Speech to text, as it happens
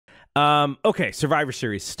Okay, Survivor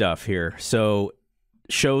Series stuff here. So,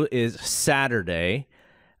 show is Saturday.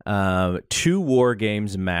 2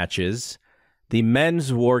 WarGames matches. The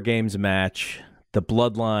men's WarGames match, the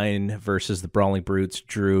Bloodline versus the Brawling Brutes,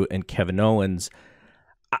 Drew and Kevin Owens.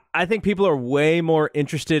 I think people are way more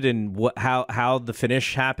interested in how the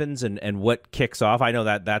finish happens and what kicks off. I know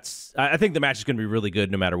I think the match is going to be really good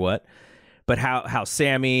no matter what. But how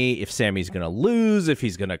if Sammy's going to lose, if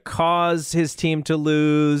he's going to cause his team to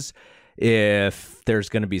lose, if there's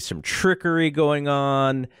going to be some trickery going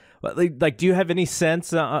on. Like, do you have any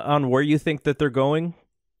sense on where you think that they're going?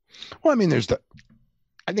 Well, I mean,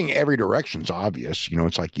 I think every direction's obvious.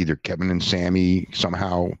 It's like either Kevin and Sammy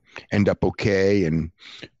somehow end up okay and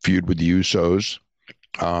feud with the Usos.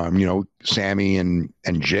 Sammy and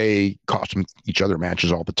Jay cost them each other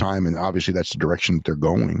matches all the time, and obviously that's the direction that they're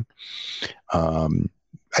going.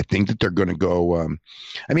 I think that they're going to go.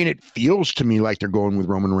 It feels to me like they're going with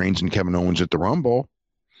Roman Reigns and Kevin Owens at the Rumble.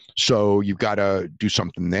 So you've got to do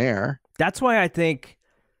something there. That's why I think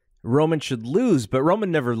Roman should lose, but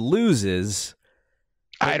Roman never loses.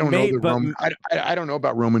 I don't know. I don't know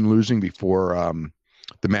about Roman losing before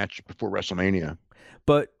the match before WrestleMania.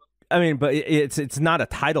 But it's not a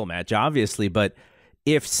title match, obviously. But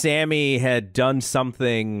if Sammy had done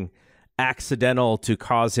something accidental to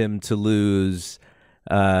cause him to lose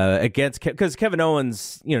because Kevin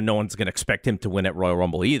Owens, no one's going to expect him to win at Royal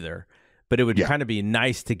Rumble either. But it would kind of be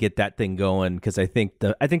nice to get that thing going because I think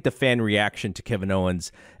the fan reaction to Kevin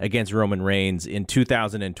Owens against Roman Reigns in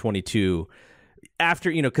 2022, after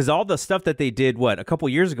because all the stuff that they did a couple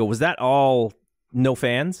years ago, was that all no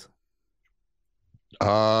fans?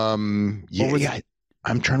 I'm trying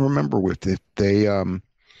to remember with it. They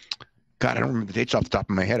God, I don't remember the dates off the top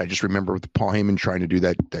of my head. I just remember with Paul Heyman trying to do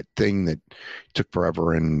that thing that took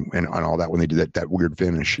forever and on all that when they did that weird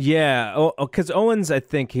finish. Yeah, because Owens, I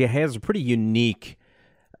think he has a pretty unique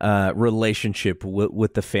relationship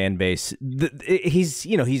with the fan base.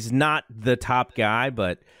 He's not the top guy,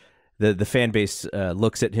 but the fan base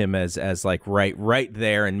looks at him as like right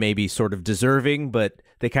there and maybe sort of deserving, but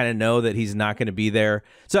they kind of know that he's not going to be there.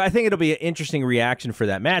 So I think it'll be an interesting reaction for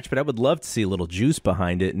that match, but I would love to see a little juice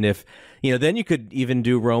behind it. And if, then you could even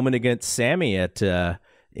do Roman against Sammy at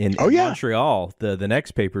in Montreal, the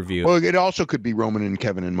next pay-per-view. Well, it also could be Roman and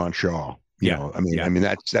Kevin in Montreal.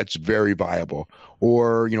 That's very viable.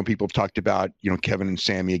 Or, people have talked about, Kevin and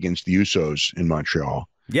Sammy against the Usos in Montreal.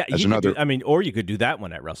 Yeah, or you could do that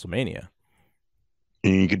one at WrestleMania.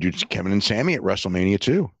 And you could do Kevin and Sammy at WrestleMania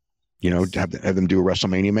too. Have them do a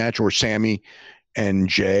WrestleMania match, or Sammy and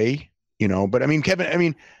Jay. But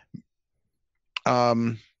Kevin.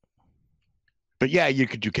 But yeah, you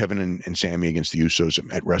could do Kevin and Sammy against the Usos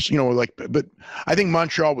at wrestling. But I think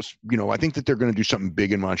Montreal was. I think that they're going to do something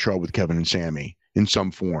big in Montreal with Kevin and Sammy in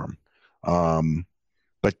some form.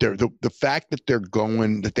 But the fact that they're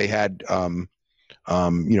going, that they had.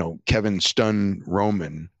 Kevin stun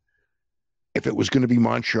Roman. If it was going to be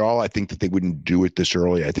Montreal, I think that they wouldn't do it this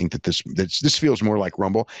early. I think that this feels more like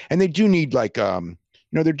Rumble, and they do need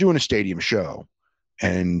they're doing a stadium show,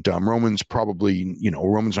 and Roman's probably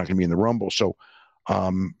Roman's not going to be in the Rumble, so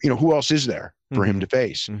who else is there for him to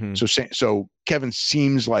face? Mm-hmm. So Kevin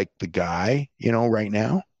seems like the guy right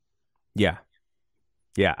now. Yeah,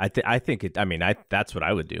 I think it. That's what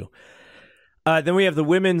I would do. Then we have the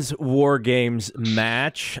women's WarGames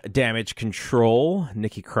match, Damage Control,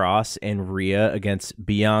 Nikki Cross and Rhea against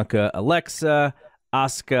Bianca, Alexa,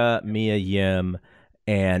 Asuka, Mia Yim,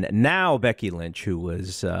 and now Becky Lynch, who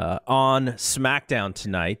was on SmackDown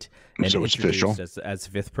tonight and so it's official as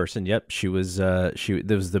fifth person. Yep, she was. That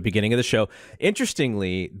was the beginning of the show.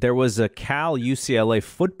 Interestingly, there was a Cal UCLA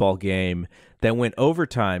football game that went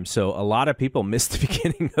overtime, so a lot of people missed the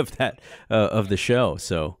beginning of that of the show.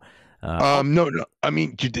 So. No.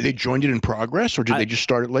 Did they join it in progress, or did they just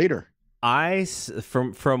start it later?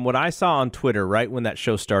 From what I saw on Twitter, right when that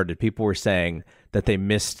show started, people were saying that they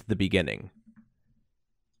missed the beginning.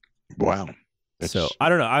 Wow. So I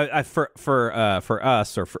don't know. For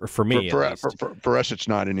us or for me, for us, it's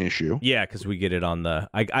not an issue. Yeah, because we get it on the.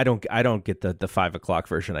 I don't get the 5 o'clock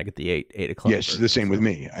version. I get the 8 o'clock. Yes, version, the same with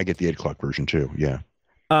me. I get the 8 o'clock version too. Yeah.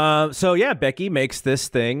 So yeah, Becky makes this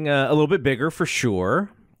thing a little bit bigger for sure.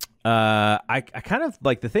 I kind of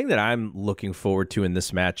like the thing that I'm looking forward to in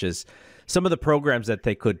this match is some of the programs that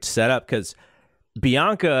they could set up, because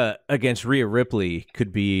Bianca against Rhea Ripley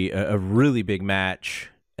could be a really big match.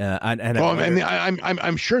 I'm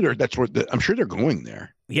sure I'm sure they're going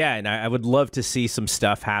there. Yeah, and I would love to see some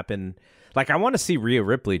stuff happen. Like I want to see Rhea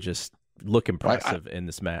Ripley just look impressive in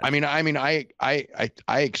this match. I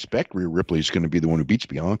expect Rhea Ripley is going to be the one who beats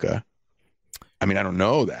Bianca. I mean, I don't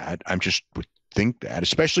know that. I'm just would think that,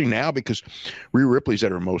 especially now because Rhea Ripley's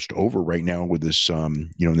at her most over right now with this,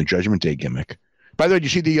 in the Judgment Day gimmick. By the way,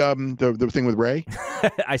 did you see the thing with Ray?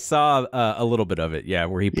 I saw a little bit of it, yeah,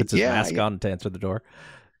 where he puts his mask on to answer the door.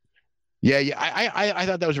 Yeah, yeah. I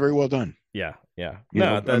thought that was very well done. Yeah, yeah.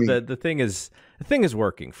 The thing is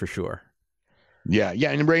working for sure. Yeah,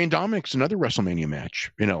 yeah. And Ray and Dominic's another WrestleMania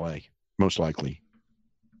match in LA, most likely.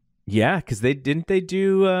 Yeah, because they did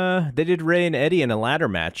Ray and Eddie in a ladder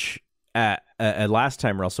match at last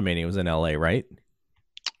time WrestleMania was in LA, right?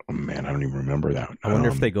 Oh man, I don't even remember that. I wonder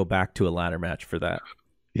if they go back to a ladder match for that.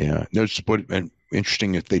 Yeah, that's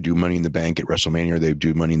interesting if they do Money in the Bank at WrestleMania or they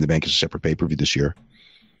do Money in the Bank as a separate pay-per-view this year.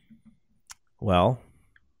 Well,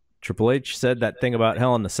 Triple H said that thing about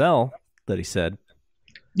Hell in a Cell that he said.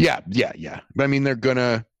 Yeah. But I mean, they're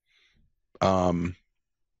gonna,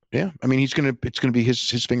 yeah. I mean, it's gonna be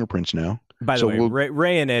his fingerprints now. By the way,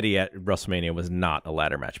 Ray and Eddie at WrestleMania was not a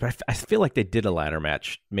ladder match, but I feel like they did a ladder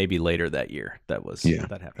match maybe later that year. That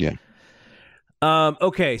happened. Yeah.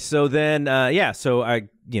 Okay, so then, so I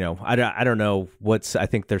don't know I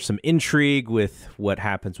think there's some intrigue with what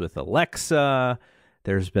happens with Alexa.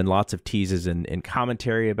 There's been lots of teases and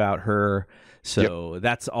commentary about her. So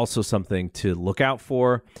that's also something to look out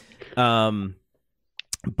for.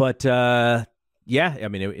 But I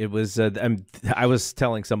mean, it was, I was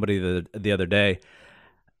telling somebody the other day,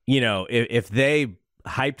 if they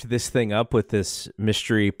hyped this thing up with this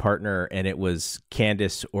mystery partner and it was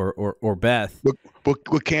Candace or Beth.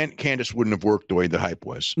 But Candace wouldn't have worked the way the hype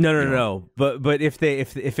was. No. But if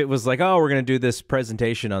it was like, oh, we're gonna do this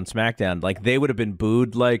presentation on SmackDown, like they would have been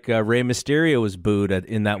booed like Rey Mysterio was booed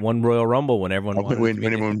in that one Royal Rumble when everyone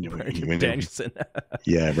wanted Danielson.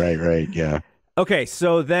 Yeah, right, yeah. Okay,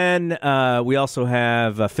 so then we also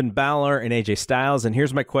have Finn Balor and AJ Styles, and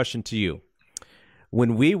here's my question to you.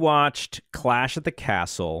 When we watched Clash at the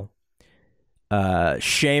Castle,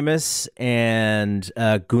 Sheamus and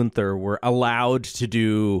Gunther were allowed to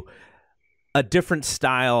do a different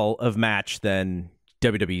style of match than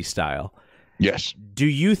WWE style. Yes. Do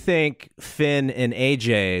you think Finn and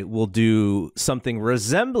AJ will do something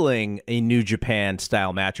resembling a New Japan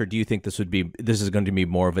style match, or do you think this is going to be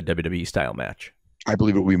more of a WWE style match? I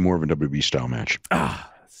believe it will be more of a WWE style match.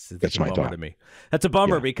 That's my thought to me. That's a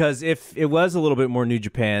bummer because if it was a little bit more New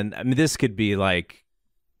Japan, I mean, this could be like,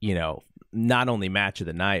 not only match of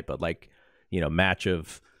the night, but like, match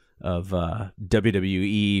of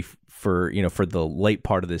WWE for the late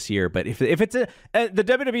part of this year. But if it's the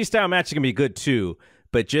WWE style match is gonna be good too.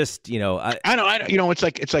 But just I know it's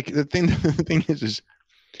like the thing is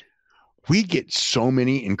we get so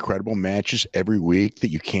many incredible matches every week that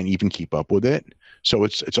you can't even keep up with it. So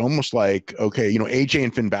it's almost like, okay, AJ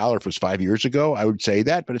and Finn Balor was 5 years ago. I would say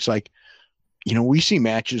that, but it's like, we see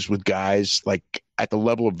matches with guys like at the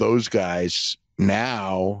level of those guys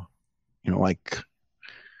now, like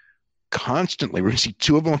constantly. We're going to see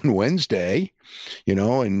two of them on Wednesday,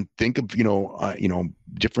 and think of,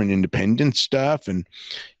 different independent stuff. And,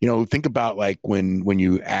 think about like when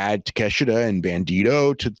you add Takeshita and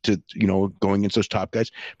Bandito to going against those top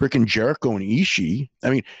guys, freaking Jericho and Ishii.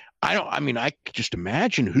 I could just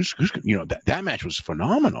imagine who's that match was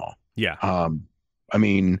phenomenal. Yeah. I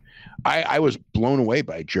mean, I was blown away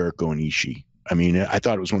by Jericho and Ishii. I mean, I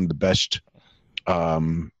thought it was one of the best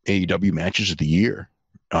AEW matches of the year.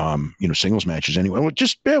 Singles matches anyway. Well,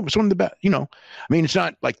 it was one of the best. I mean, it's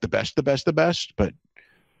not like the best, but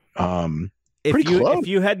pretty close. If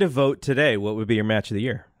you had to vote today, what would be your match of the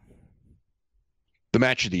year? The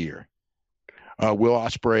match of the year. Will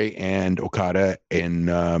Ospreay and Okada in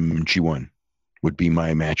G1 would be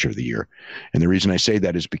my match of the year. And the reason I say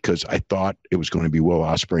that is because I thought it was going to be Will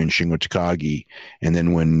Ospreay and Shingo Takagi. And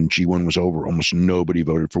then when G1 was over, almost nobody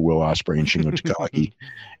voted for Will Ospreay and Shingo Takagi.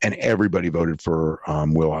 And everybody voted for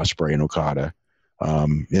Will Ospreay and Okada.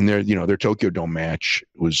 And their Tokyo Dome match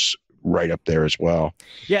was right up there as well.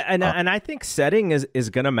 Yeah, and I think setting is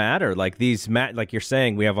going to matter. Like like you're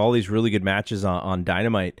saying, we have all these really good matches on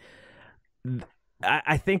Dynamite.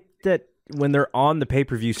 I think that when they're on the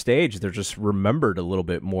pay-per-view stage, they're just remembered a little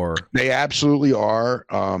bit more. They absolutely are.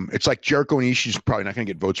 It's like Jericho and Ishii's probably not going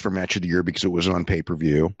to get votes for match of the year because it was on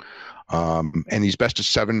pay-per-view. And these best of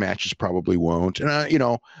 7 matches probably won't. And I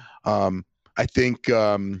think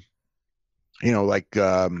the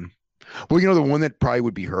one that probably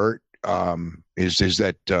would be hurt is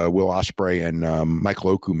that Will Ospreay and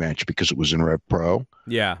Michael Oku match because it was in Rev Pro.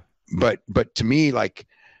 Yeah. But to me, like,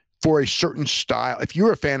 for a certain style, if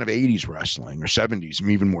you're a fan of 80s wrestling or 70s,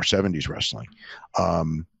 and even more 70s wrestling,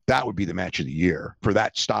 that would be the match of the year for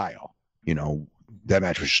that style. That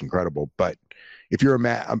match was just incredible. But, if you're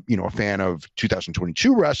a fan of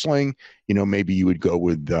 2022 wrestling, maybe you would go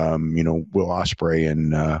with Will Ospreay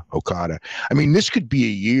and Okada. I mean, this could be a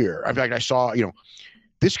year. In fact, I saw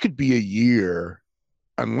this could be a year,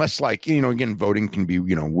 unless again, voting can be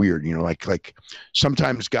weird. Like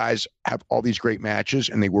sometimes guys have all these great matches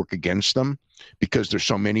and they work against them because there's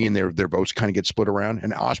so many and their votes kind of get split around.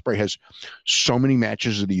 And Ospreay has so many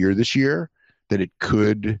matches of the year this year that it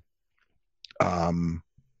could.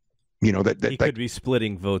 He could be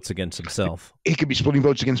splitting votes against himself. He could be splitting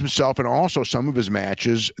votes against himself, and also some of his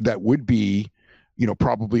matches that would be,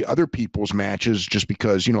 probably other people's matches, just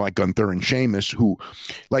because, like Gunther and Sheamus, who,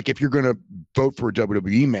 like, if you're going to vote for a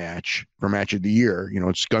WWE match for match of the year,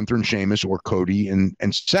 it's Gunther and Sheamus or Cody and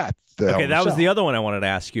Seth. Okay, that was the other one I wanted to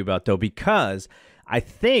ask you about, though, because I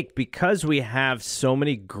think because we have so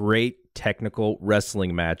many great technical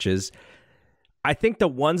wrestling matches, I think the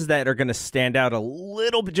ones that are going to stand out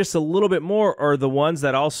just a little bit more are the ones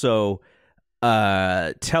that also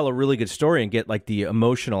tell a really good story and get like the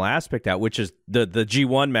emotional aspect out, which is the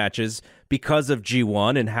G1 matches, because of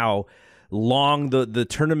G1 and how long the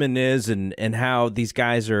tournament is and how these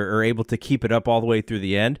guys are able to keep it up all the way through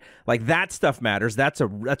the end. Like, that stuff matters. That's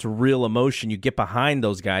real emotion. You get behind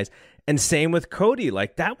those guys. And same with Cody.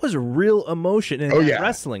 Like, that was real emotion in that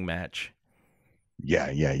wrestling match.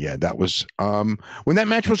 Yeah. That was when that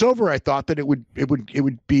match was over, I thought that it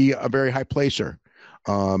would be a very high placer.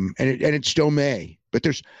 And it still may. But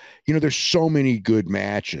there's so many good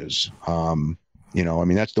matches. I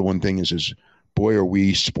mean, that's the one thing is boy, are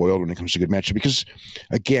we spoiled when it comes to good matches, because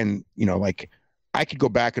again, like, I could go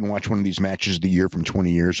back and watch one of these matches of the year from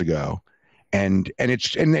 20 years ago, and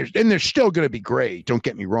they're still going to be great. Don't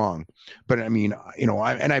get me wrong. But I mean,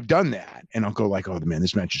 I've done that, and I'll go like, oh man,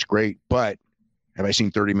 this match is great, but have I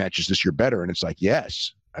seen 30 matches this year better? And it's like,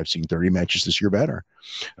 yes, I've seen 30 matches this year better.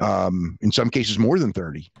 In some cases, more than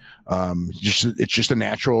 30. It's just a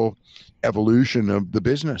natural evolution of the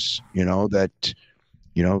business, that,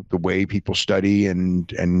 the way people study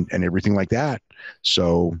and everything like that.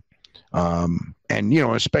 So,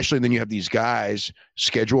 especially then you have these guys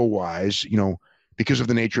schedule wise, because of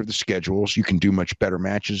the nature of the schedules, you can do much better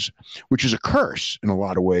matches, which is a curse in a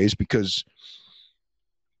lot of ways, because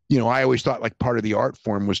I always thought like part of the art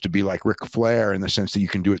form was to be like Ric Flair, in the sense that you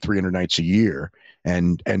can do it 300 nights a year.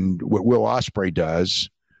 And what Will Ospreay does,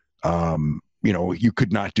 you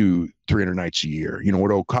could not do 300 nights a year.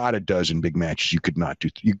 What Okada does in big matches, you could not do.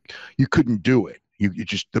 You couldn't do it.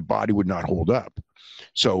 The body would not hold up.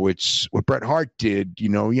 So it's what Bret Hart did.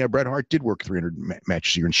 Bret Hart did work 300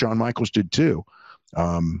 matches a year, and Shawn Michaels did too.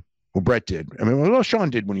 Well, Bret did. I mean, well, Shawn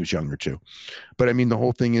did when he was younger too. But I mean, the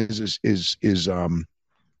whole thing is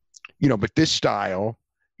but this style,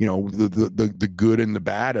 the good and the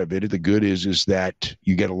bad of it. The good is that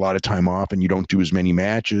you get a lot of time off and you don't do as many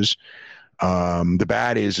matches. The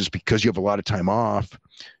bad is because you have a lot of time off,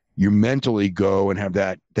 you mentally go and have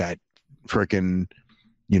that frickin',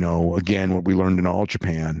 again, what we learned in All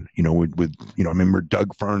Japan, with I remember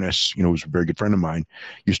Doug Furness, was a very good friend of mine,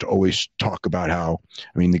 used to always talk about how,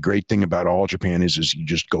 I mean, the great thing about All Japan is you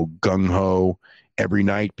just go gung ho every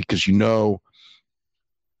night, because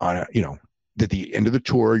at the end of the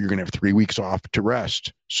tour, you're going to have 3 weeks off to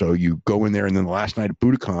rest. So you go in there, and then the last night at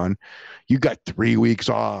Budokan, you got 3 weeks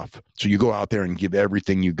off. So you go out there and give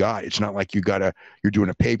everything you got. It's not like you're doing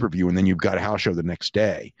a pay-per-view and then you've got a house show the next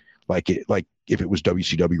day, like if it was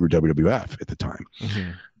WCW or WWF at the time.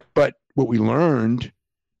 Mm-hmm. But what we learned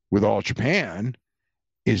with All Japan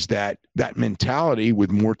is that mentality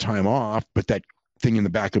with more time off, but that thing in the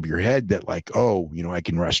back of your head that like, oh, I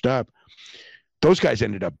can rest up. Those guys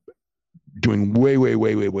ended up doing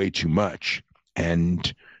way too much.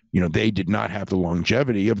 And, they did not have the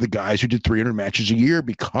longevity of the guys who did 300 matches a year,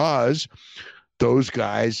 because those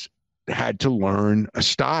guys had to learn a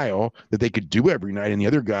style that they could do every night. And the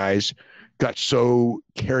other guys got so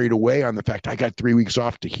carried away on the fact I got 3 weeks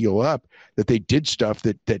off to heal up that they did stuff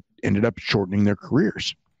that ended up shortening their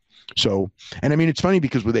careers. So, and I mean, it's funny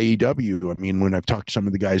because with AEW, I mean, when I've talked to some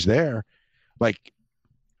of the guys there, like,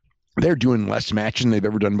 they're doing less matches than they've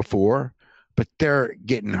ever done before, but they're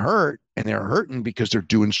getting hurt, and they're hurting because they're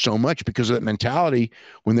doing so much, because of that mentality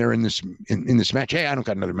when they're in this match. Hey, I don't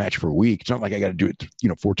got another match for a week. It's not like I got to do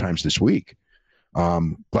it, 4 times this week.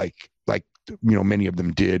 Like many of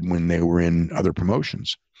them did when they were in other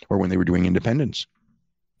promotions or when they were doing independents.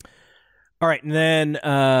 All right. And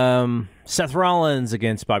then Seth Rollins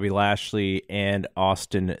against Bobby Lashley and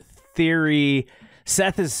Austin Theory.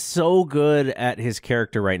 Seth is so good at his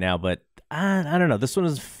character right now, but I don't know. This one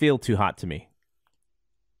doesn't feel too hot to me.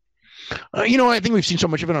 I think we've seen so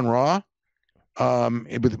much of it on Raw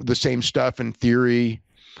with the same stuff and theory.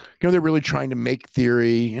 They're really trying to make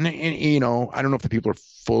theory, and I don't know if the people are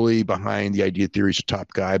fully behind the idea Theory's a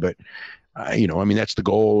top guy, but that's the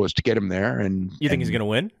goal, is to get him there. And you think he's going to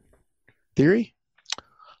win? Theory?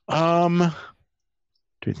 Do I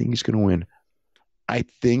think he's going to win? I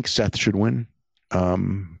think Seth should win.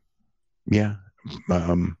 Yeah.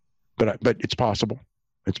 But it's possible.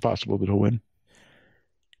 It's possible that he'll win.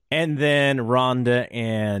 And then Ronda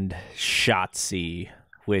and Shotzi.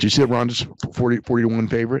 Did you see that Ronda's 40-1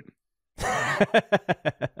 favorite?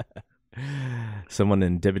 Someone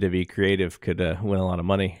in WWE Creative could win a lot of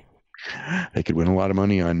money. They could win a lot of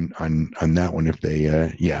money on that one if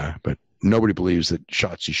they, but nobody believes that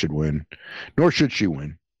Shotzi should win, nor should she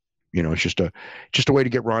win. It's just a way to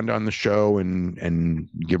get Ronda on the show and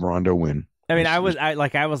give Ronda a win. I mean, I was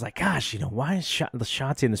like, gosh, why is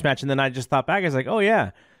Shotzi in this match? And then I just thought back, I was like, oh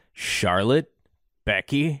yeah, Charlotte,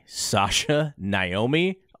 Becky, Sasha,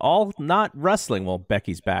 Naomi, all not wrestling. Well,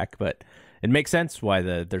 Becky's back, but it makes sense why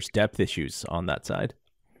there's depth issues on that side.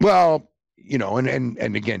 Well,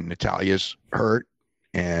 and again, Natalia's hurt,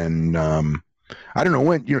 and I don't know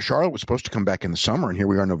when. Charlotte was supposed to come back in the summer, and here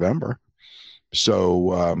we are in November.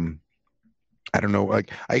 So I don't know.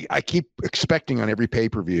 Like I keep expecting on every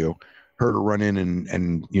pay-per-view her to run in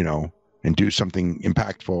and do something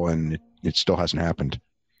impactful, and it still hasn't happened.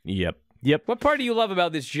 Yep. What part do you love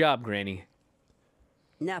about this job, Granny?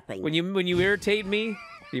 Nothing. When you irritate me,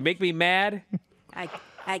 you make me mad.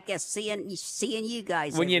 I guess seeing you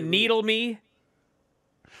guys. When you needle me.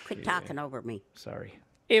 Quit talking over me. Sorry.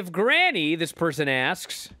 If Granny, this person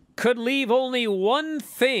asks, could leave only one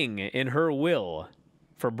thing in her will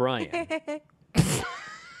for Brian,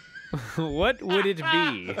 what would it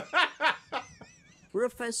be?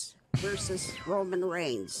 Rufus versus Roman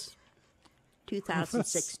Reigns,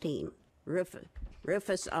 2016.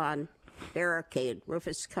 Rufus on barricade.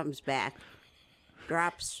 Rufus comes back,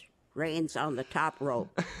 drops Reigns on the top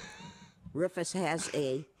rope. Rufus has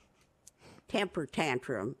a temper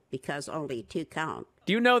tantrum because only 2 count.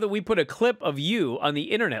 Do you know that we put a clip of you on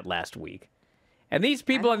the internet last week? And these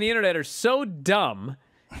people on the internet are so dumb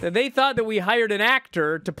that they thought that we hired an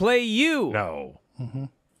actor to play you. No.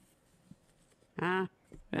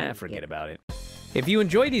 Forget about it. If you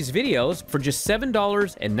enjoy these videos, for just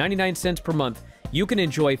 $7.99 per month, you can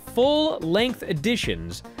enjoy full-length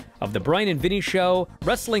editions of The Brian and Vinny Show,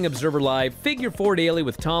 Wrestling Observer Live, Figure 4 Daily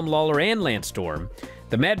with Tom Lawler and Lance Storm,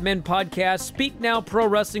 the Mad Men Podcast, Speak Now Pro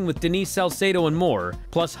Wrestling with Denise Salcedo, and more,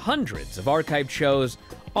 plus hundreds of archived shows,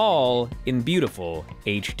 all in beautiful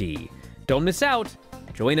HD. Don't miss out.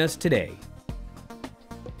 Join us today.